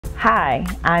Hi,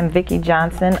 I'm Vikki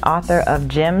Johnson, author of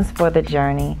Gems for the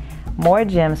Journey, More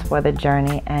Gems for the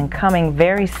Journey, and coming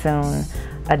very soon,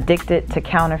 Addicted to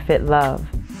Counterfeit Love.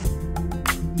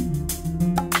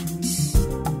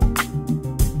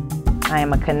 I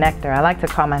am a connector. I like to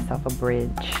call myself a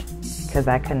bridge because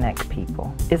I connect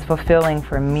people. It's fulfilling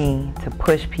for me to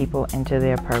push people into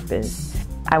their purpose.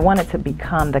 I wanted to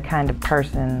become the kind of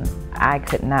person I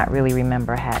could not really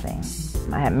remember having.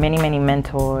 I had many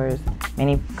mentors,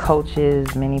 many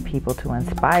coaches, many people to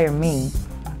inspire me,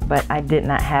 but I did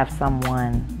not have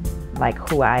someone like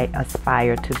who I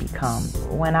aspire to become.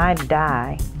 When I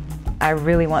die, I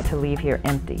really want to leave here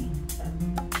empty.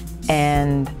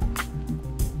 And,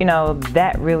 you know,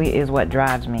 that really is what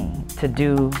drives me to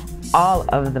do all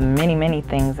of the many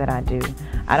things that I do.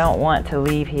 I don't want to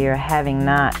leave here having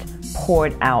not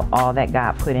poured out all that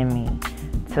God put in me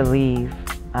to leave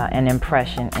an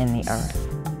impression in the earth.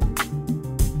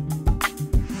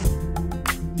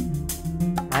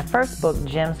 My first book,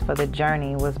 Gems for the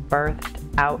Journey, was birthed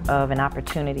out of an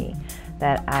opportunity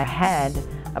that I had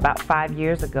about 5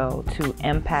 years ago to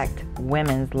impact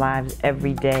women's lives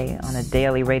every day on a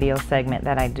daily radio segment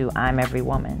that I do, I'm Every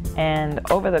Woman. And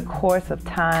over the course of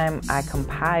time, I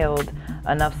compiled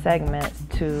enough segments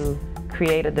to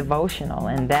create a devotional,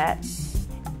 and that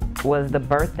was the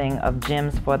birthing of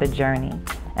Gems for the Journey.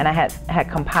 And I had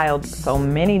compiled so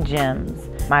many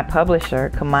gems. My publisher,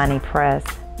 Kamani Press,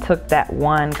 took that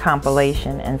one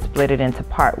compilation and split it into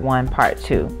part 1, part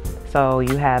 2. So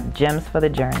you have Gems for the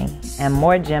Journey and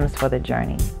More Gems for the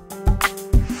Journey.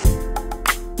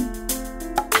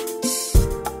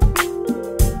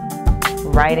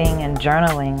 Writing and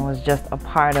journaling was just a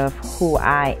part of who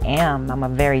I am. I'm a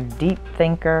very deep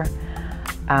thinker.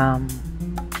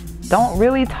 Don't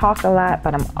really talk a lot,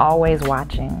 but I'm always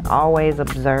watching, always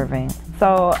observing.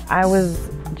 So I was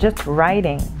just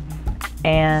writing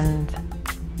and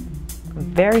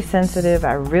very sensitive.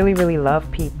 I really love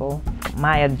people.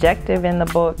 My objective in the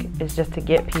book is just to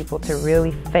get people to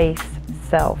really face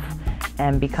self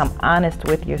and become honest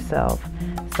with yourself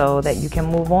so that you can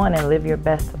move on and live your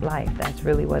best life. That's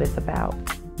really what it's about.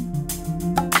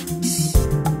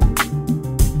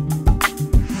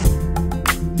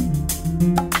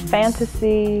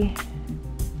 Fantasy,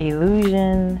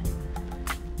 illusion,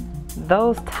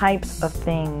 those types of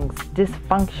things,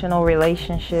 dysfunctional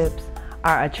relationships,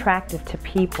 are attractive to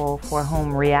people for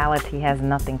whom reality has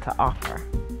nothing to offer,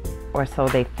 or so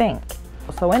they think.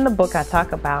 So in the book I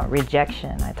talk about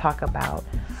rejection, I talk about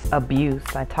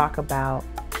abuse, I talk about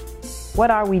what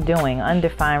are we doing,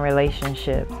 undefined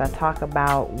relationships. I talk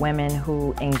about women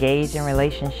who engage in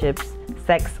relationships,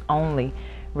 sex-only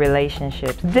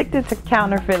relationships. Addicted to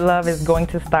Counterfeit Love is going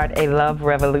to start a love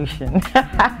revolution.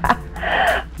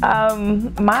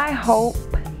 My hope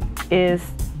is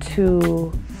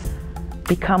to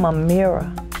become a mirror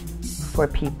for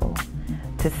people,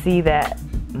 to see that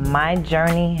my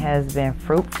journey has been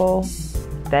fruitful,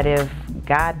 that if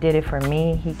God did it for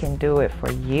me, He can do it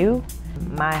for you.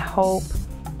 My hope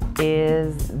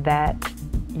is that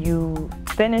you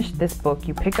finish this book,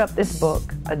 you pick up this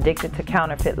book, Addicted to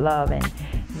Counterfeit Love, and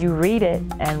you read it,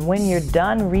 and when you're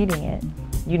done reading it,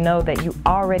 you know that you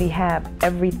already have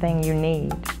everything you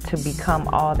need to become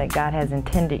all that God has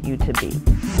intended you to be.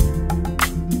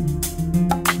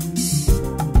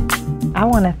 I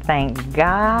want to thank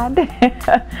God,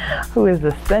 who is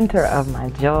the center of my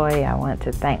joy. I want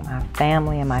to thank my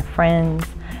family and my friends.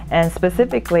 And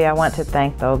specifically, I want to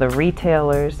thank, though, the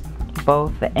retailers,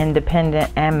 both the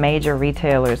independent and major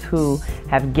retailers, who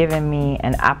have given me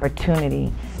an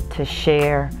opportunity to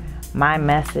share my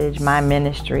message, my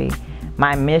ministry,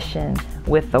 my mission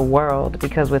with the world,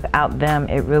 because without them,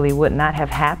 it really would not have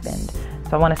happened.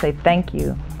 So I want to say thank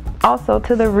you. Also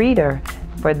to the reader,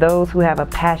 for those who have a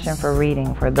passion for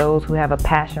reading, for those who have a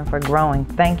passion for growing,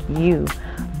 thank you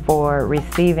for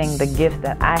receiving the gift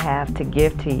that I have to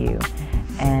give to you.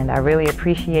 And I really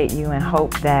appreciate you and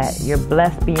hope that you're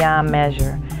blessed beyond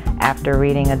measure after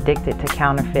reading Addicted to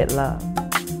Counterfeit Love.